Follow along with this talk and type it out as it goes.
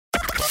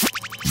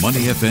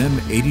Money FM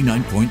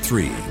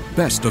 89.3.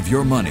 Best of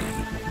your money.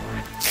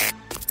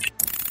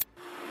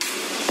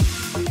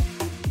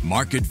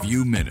 Market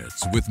View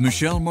Minutes with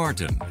Michelle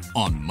Martin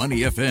on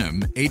Money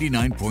FM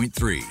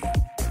 89.3.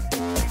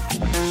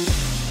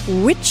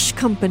 Which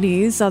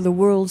companies are the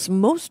world's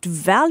most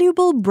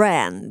valuable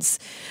brands?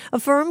 A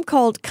firm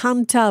called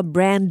Kantar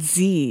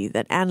BrandZ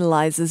that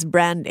analyzes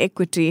brand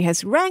equity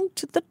has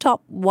ranked the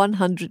top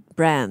 100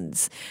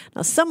 brands.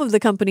 Now, some of the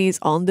companies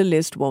on the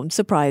list won't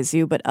surprise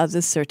you, but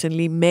others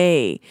certainly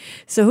may.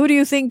 So who do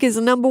you think is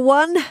number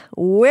one?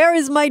 Where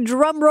is my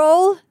drum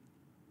roll?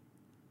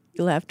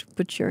 You'll have to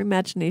put your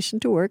imagination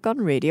to work on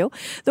radio.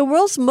 The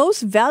world's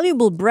most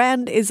valuable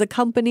brand is a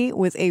company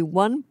with a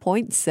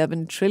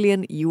 $1.7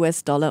 trillion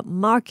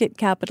market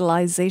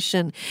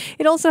capitalization.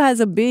 It also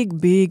has a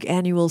big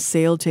annual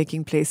sale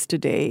taking place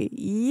today.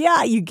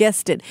 Yeah, you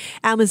guessed it.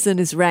 Amazon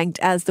is ranked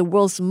as the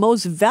world's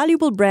most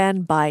valuable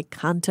brand by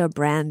Kantar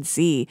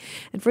BrandZ.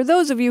 And for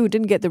those of you who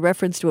didn't get the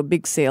reference to a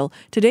big sale,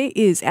 today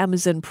is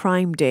Amazon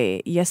Prime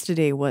Day.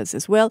 Yesterday was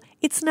as well.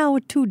 It's now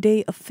a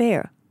 2-day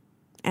affair.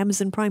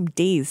 Amazon Prime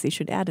Days, they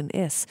should add an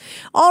S.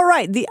 All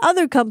right, the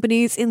other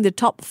companies in the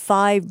top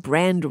 5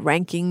 brand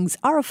rankings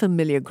are a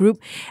familiar group: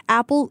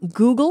 Apple,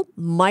 Google,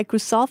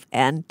 Microsoft,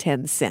 and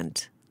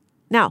Tencent.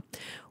 Now,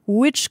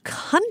 which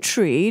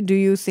country do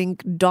you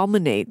think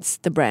dominates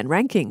the brand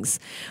rankings?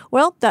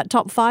 Well, that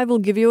top 5 will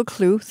give you a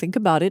clue. Think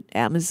about it.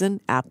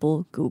 Amazon,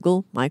 Apple,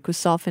 Google,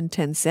 Microsoft, and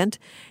Tencent.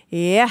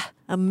 Yeah,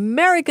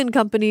 American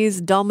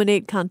companies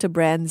dominate Kantar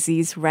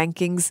BrandZ's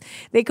rankings.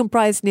 They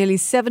comprise nearly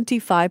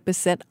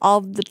 75%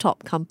 of the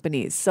top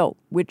companies. So,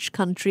 which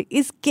country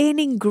is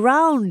gaining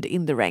ground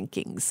in the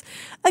rankings?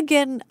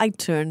 Again, I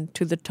turn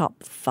to the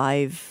top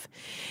 5.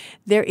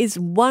 There is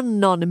one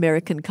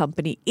non-American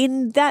company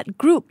in that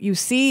group, you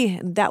see,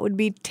 and that would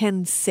be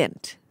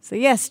Tencent. So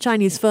yes,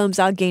 Chinese firms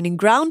are gaining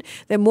ground.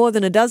 There are more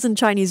than a dozen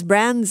Chinese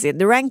brands in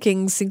the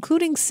rankings,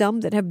 including some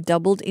that have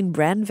doubled in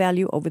brand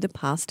value over the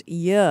past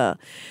year.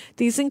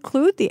 These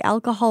include the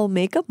alcohol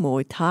maker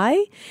Muay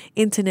Thai,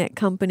 internet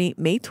company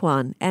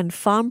Meituan, and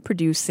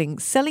farm-producing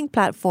selling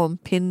platform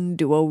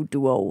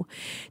Pinduoduo.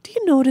 Do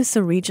you notice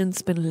a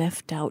region's been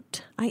left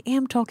out? I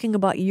am talking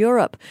about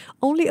Europe.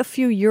 Only a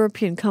few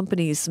European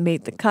companies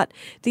made the cut.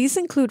 These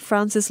include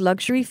France's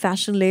luxury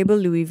fashion label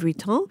Louis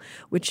Vuitton,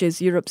 which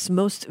is Europe's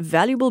most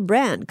valuable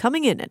brand,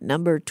 coming in at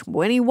number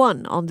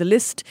 21 on the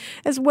list,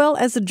 as well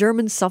as the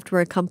German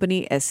software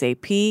company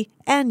SAP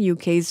and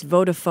UK's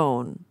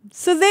Vodafone.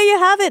 So there you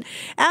have it.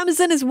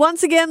 Amazon is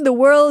once again the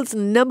world's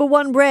number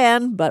 1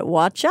 brand, but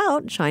watch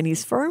out,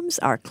 Chinese firms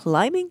are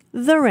climbing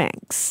the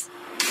ranks.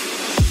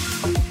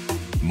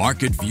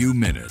 Market View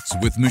Minutes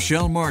with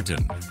Michelle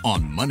Martin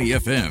on Money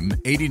FM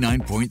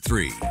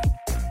 89.3.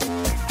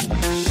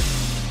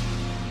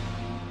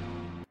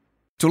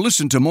 To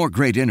listen to more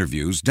great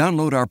interviews,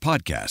 download our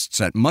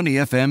podcasts at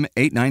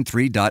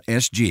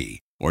moneyfm893.sg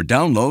or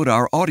download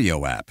our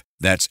audio app.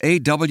 That's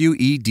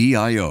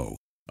AWEDIO.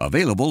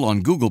 Available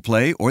on Google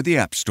Play or the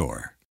App Store.